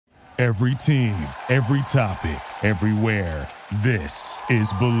Every team, every topic, everywhere. This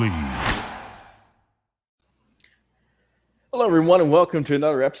is Believe. Hello, everyone, and welcome to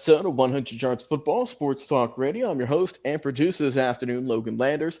another episode of 100 Yards Football Sports Talk Radio. I'm your host and producer this afternoon, Logan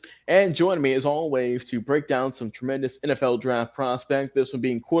Landers, and joining me as always to break down some tremendous NFL draft prospect, this one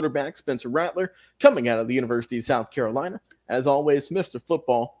being quarterback Spencer Rattler, coming out of the University of South Carolina. As always, Mr.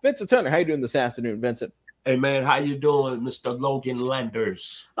 Football, Vincent Turner. How you doing this afternoon, Vincent? Hey, man, how you doing, Mr. Logan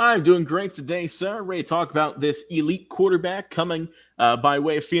Landers? I'm doing great today, sir. Ready to talk about this elite quarterback coming by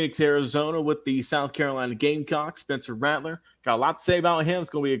way of Phoenix, Arizona with the South Carolina Gamecocks, Spencer Rattler. Got a lot to say about him.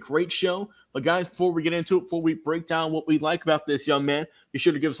 It's going to be a great show. But, guys, before we get into it, before we break down what we like about this young man, be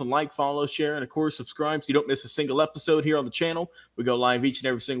sure to give us a like, follow, share, and, of course, subscribe so you don't miss a single episode here on the channel. We go live each and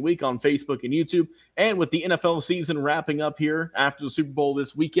every single week on Facebook and YouTube. And with the NFL season wrapping up here after the Super Bowl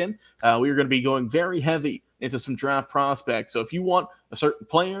this weekend, we are going to be going very heavy into some draft prospects. So if you want a certain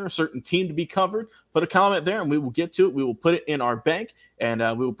player, a certain team to be covered, put a comment there and we will get to it. We will put it in our bank and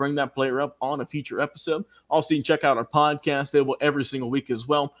we will bring that player up on a future episode. Also, you can check out our podcast available every single week as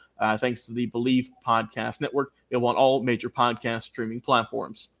well, thanks to the Believe Podcast Network. Available on all major podcast streaming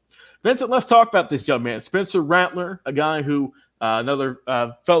platforms. Vincent, let's talk about this young man, Spencer Rattler, a guy who another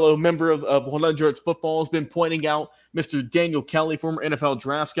fellow member of 100 Yards Football has been pointing out. Mr. Daniel Kelly, former NFL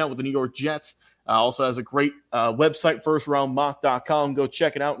draft scout with the New York Jets, also has a great website, firstroundmock.com. Go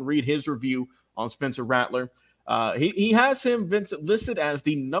check it out and read his review on Spencer Rattler. He has him, Vincent, listed as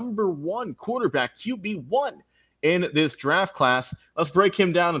the number one quarterback, QB1, in this draft class. Let's break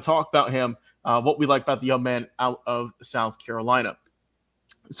him down and talk about him, what we like about the young man out of South Carolina.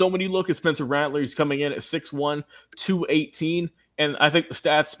 So when you look at Spencer Rattler, he's coming in at 6'1", 218, and I think the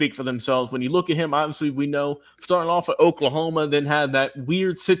stats speak for themselves. When you look at him, obviously we know starting off at Oklahoma, then had that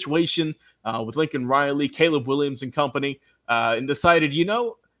weird situation with Lincoln Riley, Caleb Williams and company, and decided,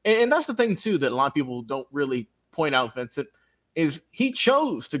 and that's the thing too that a lot of people don't really point out, Vincent, is he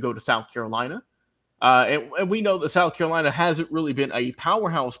chose to go to South Carolina. And we know that South Carolina hasn't really been a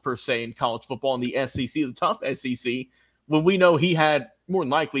powerhouse per se in college football in the SEC, the tough SEC, when we know he had more than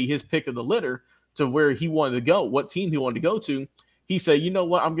likely his pick of the litter to where he wanted to go, what team he wanted to go to. He said, you know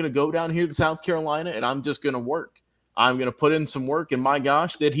what, I'm going to go down here to South Carolina and I'm just going to work. I'm going to put in some work, and my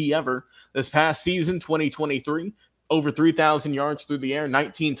gosh, did he ever. This past season, 2023, over 3,000 yards through the air,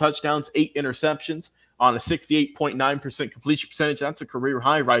 19 touchdowns, 8 interceptions on a 68.9% completion percentage. That's a career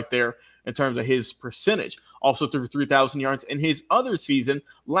high right there in terms of his percentage. Also through 3,000 yards in his other season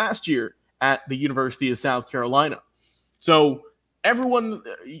last year at the University of South Carolina. So everyone,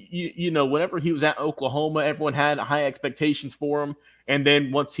 whenever he was at Oklahoma, everyone had high expectations for him. And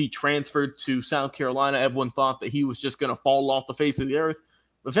then once he transferred to South Carolina, everyone thought that he was just going to fall off the face of the earth.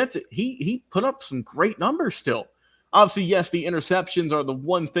 But Vincent, he put up some great numbers still. Obviously, yes, the interceptions are the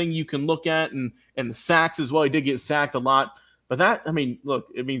one thing you can look at, and the sacks as well. He did get sacked a lot. But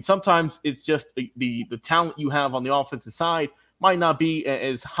sometimes it's just the talent you have on the offensive side might not be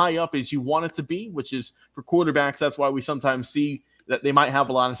as high up as you want it to be, which is for quarterbacks. That's why we sometimes see that they might have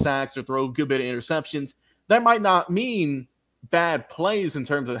a lot of sacks or throw a good bit of interceptions. That might not mean bad plays in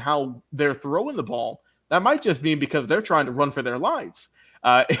terms of how they're throwing the ball. That might just mean because they're trying to run for their lives.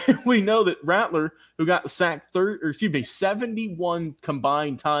 We know that Rattler, who got sacked 71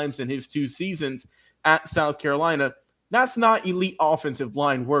 combined times in his 2 seasons at South Carolina, that's not elite offensive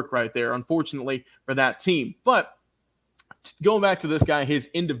line work right there, unfortunately, for that team. But going back to this guy, his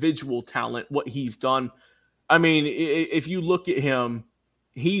individual talent, what he's done, I mean, if you look at him,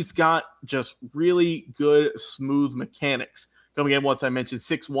 he's got just really good, smooth mechanics. Coming in, once I mentioned,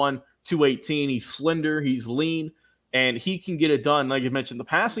 6'1", 218. He's slender, he's lean, and he can get it done. Like I mentioned, the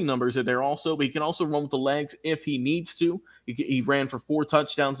passing numbers are there also, but he can also run with the legs if he needs to. He ran for 4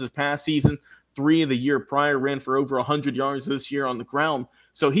 touchdowns this past season. 3 of the year prior, ran for over 100 yards this year on the ground.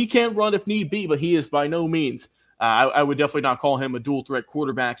 So he can run if need be, but he is by no means. I would definitely not call him a dual threat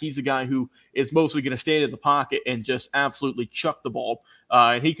quarterback. He's a guy who is mostly going to stand in the pocket and just absolutely chuck the ball.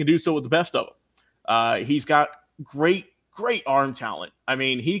 And he can do so with the best of them. He's got great arm talent. I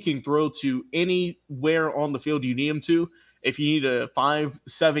mean, he can throw to anywhere on the field you need him to. If you need a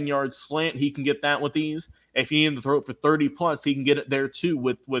 5-7 yard slant, he can get that with ease. If you need him to throw it for 30 plus, he can get it there too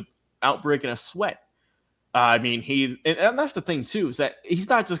without breaking a sweat. And that's the thing too, is that he's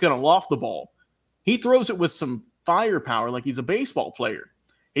not just going to loft the ball. He throws it with some firepower like he's a baseball player.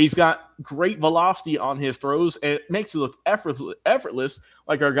 He's got great velocity on his throws, and it makes it look effortless,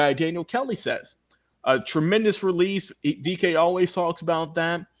 like our guy Daniel Kelly says. A tremendous release. DK always talks about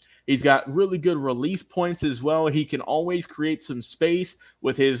that. He's got really good release points as well. He can always create some space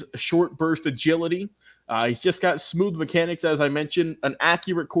with his short burst agility. He's just got smooth mechanics, as I mentioned, an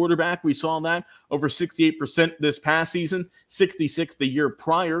accurate quarterback. We saw that over 68% this past season, 66 the year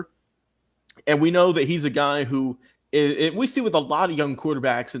prior. And we know that he's a guy who we see with a lot of young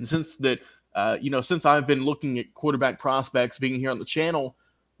quarterbacks. And since I've been looking at quarterback prospects being here on the channel,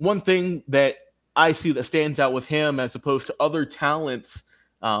 one thing that I see that stands out with him as opposed to other talents,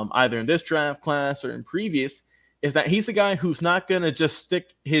 either in this draft class or in previous, is that he's a guy who's not going to just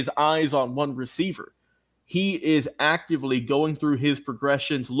stick his eyes on one receiver. He is actively going through his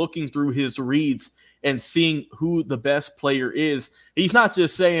progressions, looking through his reads, and seeing who the best player is. He's not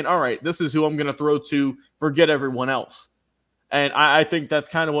just saying, all right, this is who I'm going to throw to, forget everyone else. And I think that's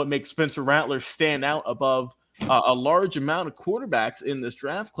kind of what makes Spencer Rattler stand out above a large amount of quarterbacks in this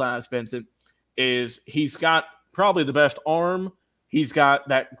draft class, Vincent, is he's got probably the best arm. He's got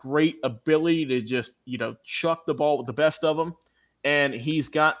that great ability to just, chuck the ball with the best of them. And he's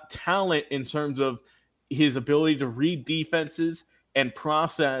got talent in terms of his ability to read defenses and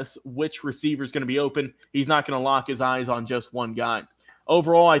process which receiver is going to be open. He's not going to lock his eyes on just one guy.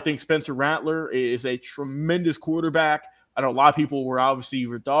 Overall, I think Spencer Rattler is a tremendous quarterback. I know a lot of people were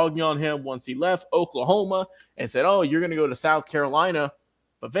dogging on him once he left Oklahoma and said, oh, you're going to go to South Carolina.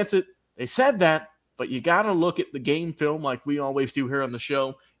 But Vincent, they said that, but you got to look at the game film like we always do here on the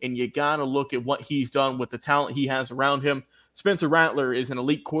show, and you got to look at what he's done with the talent he has around him. Spencer Rattler is an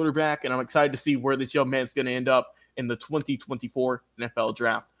elite quarterback, and I'm excited to see where this young man's going to end up in the 2024 NFL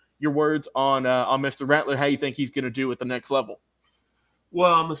Draft. Your words on Mr. Rattler, how you think he's going to do at the next level?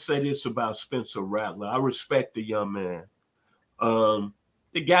 Well, I'm going to say this about Spencer Rattler. I respect the young man.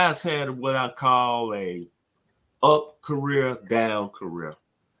 The guy's had what I call a up career, down career.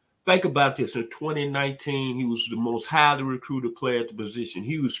 Think about this. In 2019, he was the most highly recruited player at the position.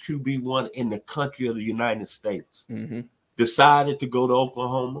 He was QB1 in the country of the United States. Mm-hmm. Decided to go to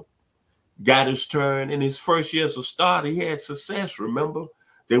Oklahoma, got his turn. In his first year as a starter, he had success, remember?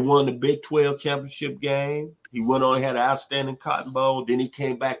 They won the Big 12 championship game. He went on and had an outstanding Cotton Bowl. Then he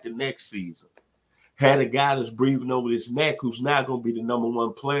came back the next season. Had a guy that's breathing over his neck who's now going to be the number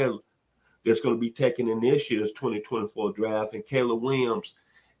one player that's going to be taken in this year's 2024 draft, and Caleb Williams.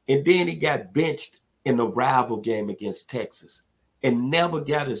 And then he got benched in the rival game against Texas and never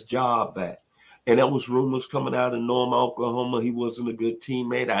got his job back. And there was rumors coming out of Norman, Oklahoma. He wasn't a good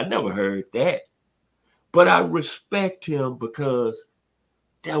teammate. I never heard that. But I respect him because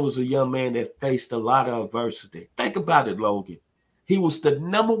that was a young man that faced a lot of adversity. Think about it, Logan. He was the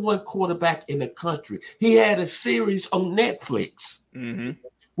number one quarterback in the country. He had a series on Netflix. Mm-hmm.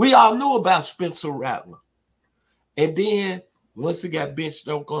 We all knew about Spencer Rattler. And then once he got benched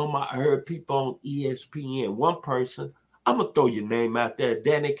in Oklahoma, I heard people on ESPN. One person, I'm going to throw your name out there,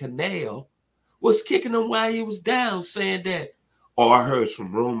 Danny Cannell, was kicking him while he was down, saying that, I heard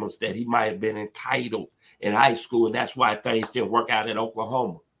some rumors that he might have been entitled in high school, and that's why things didn't work out at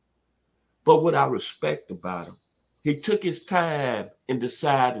Oklahoma. But what I respect about him, he took his time in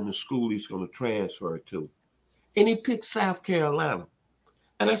deciding the school he's going to transfer to. And he picked South Carolina.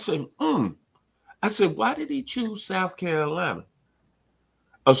 And I said, why did he choose South Carolina?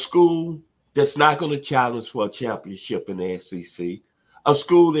 A school that's not going to challenge for a championship in the SEC. A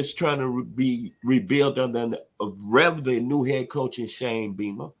school that's trying to be rebuilt under a relatively new head coach in Shane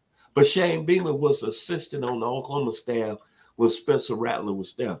Beamer. But Shane Beamer was assistant on the Oklahoma staff when Spencer Rattler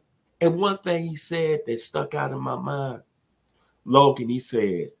was there. And one thing he said that stuck out in my mind, Logan, he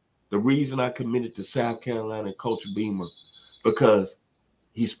said, the reason I committed to South Carolina and Coach Beamer, because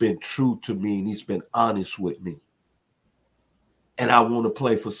he's been true to me and he's been honest with me. And I want to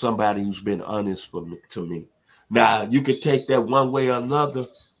play for somebody who's been honest to me. Now, you could take that one way or another,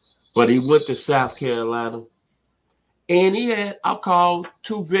 but he went to South Carolina, and he had, I'll call,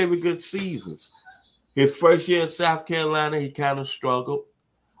 2 very good seasons. His first year in South Carolina, he kind of struggled.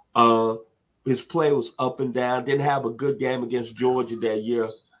 His play was up and down. Didn't have a good game against Georgia that year,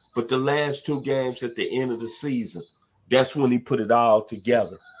 but the last 2 games at the end of the season, that's when he put it all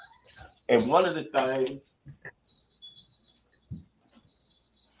together. And one of the things,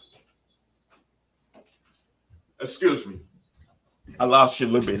 excuse me. I lost you a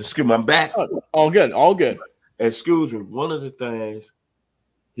little bit. Excuse me. I'm back. All good. All good. Excuse me. One of the things,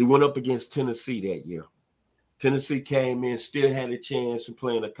 he went up against Tennessee that year. Tennessee came in, still had a chance to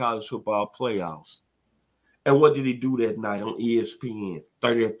play in the college football playoffs. And what did he do that night on ESPN?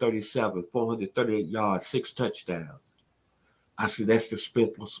 30-37, 438 yards, 6 touchdowns. I said, that's the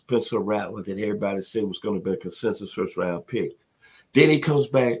Spencer Rattler that everybody said was going to be a consensus first-round pick. Then he comes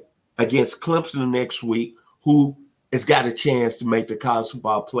back against Clemson the next week, who has got a chance to make the college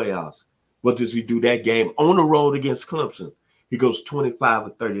football playoffs. What does he do that game on the road against Clemson? He goes 25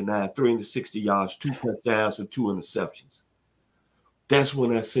 of 39, 360 yards, 2 touchdowns, and 2 interceptions. That's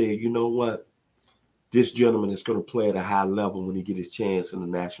when I said, you know what? This gentleman is going to play at a high level when he get his chance in the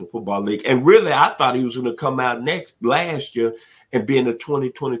National Football League. And really, I thought he was going to come out last year and be in the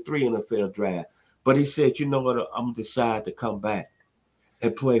 2023 NFL draft. But he said, you know what? I'm going to decide to come back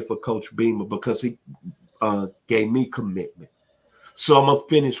and play for Coach Beamer because he gave me commitment. So I'm going to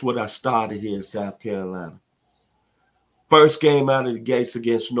finish what I started here in South Carolina. First game out of the gates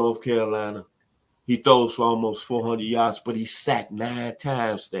against North Carolina, he throws for almost 400 yards, but he sacked 9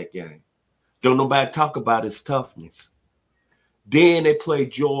 times that game. Don't nobody talk about his toughness. Then they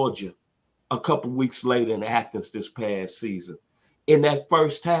played Georgia a couple weeks later in Athens this past season. In that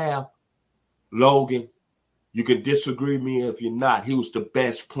first half, Logan, you can disagree with me if you're not, he was the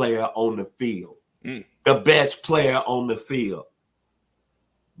best player on the field. The best player on the field.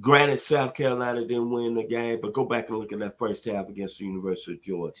 Granted, South Carolina didn't win the game, but go back and look at that first half against the University of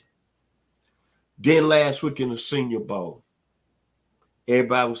Georgia. Then last week in the Senior Bowl,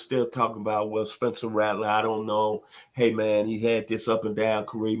 everybody was still talking about, well, Spencer Rattler, I don't know. Hey, man, he had this up and down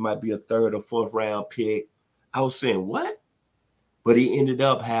career. He might be a 3rd or 4th round pick. I was saying, what? But he ended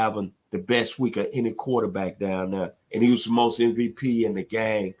up having the best week of any quarterback down there. And he was the most MVP in the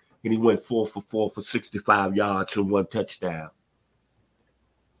game. And he went 4 for 4 for 65 yards and 1 touchdown.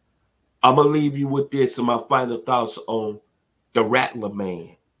 I'm going to leave you with this and my final thoughts on the Rattler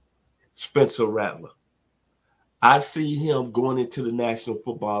man, Spencer Rattler. I see him going into the National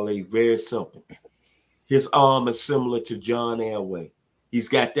Football League very simple. His arm is similar to John Elway. He's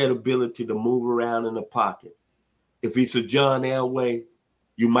got that ability to move around in the pocket. If he's a John Elway,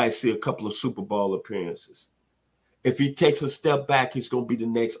 you might see a couple of Super Bowl appearances. If he takes a step back, he's going to be the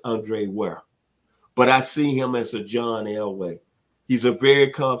next Andre Ware. But I see him as a John Elway. He's a very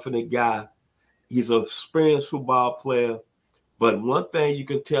confident guy. He's an experienced football player. But one thing you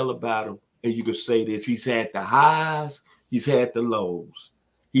can tell about him, and you can say this, he's had the highs, he's had the lows.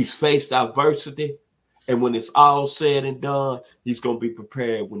 He's faced adversity, and when it's all said and done, he's going to be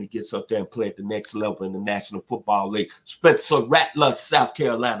prepared when he gets up there and play at the next level in the National Football League. Spencer Rattler, South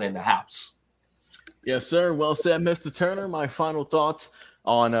Carolina in the house. Yes, sir. Well said, Mr. Turner. My final thoughts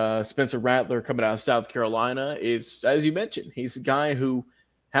on Spencer Rattler coming out of South Carolina is, as you mentioned, he's a guy who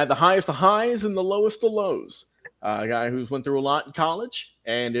had the highest of highs and the lowest of lows. A guy who's went through a lot in college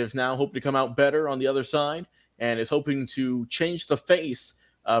and is now hoping to come out better on the other side and is hoping to change the face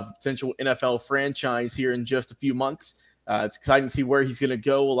of a potential NFL franchise here in just a few months. It's exciting to see where he's going to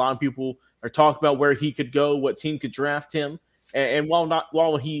go. A lot of people are talking about where he could go, what team could draft him. And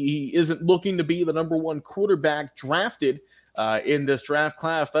while he isn't looking to be the number 1 quarterback drafted in this draft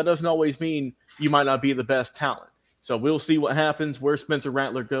class, that doesn't always mean you might not be the best talent. So we'll see what happens, where Spencer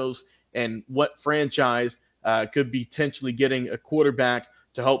Rattler goes, and what franchise could be potentially getting a quarterback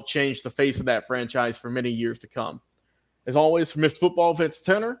to help change the face of that franchise for many years to come. As always, for Mr. Football, Vincent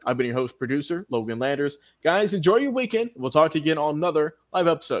Turner, I've been your host, producer, Logan Landers. Guys, enjoy your weekend. We'll talk to you again on another live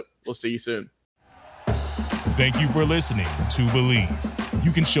episode. We'll see you soon. Thank you for listening to Believe.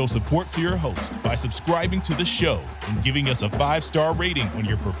 You can show support to your host by subscribing to the show and giving us a 5-star rating on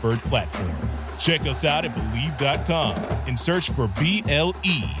your preferred platform. Check us out at Believe.com and search for BLEAV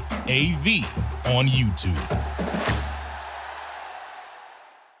on YouTube.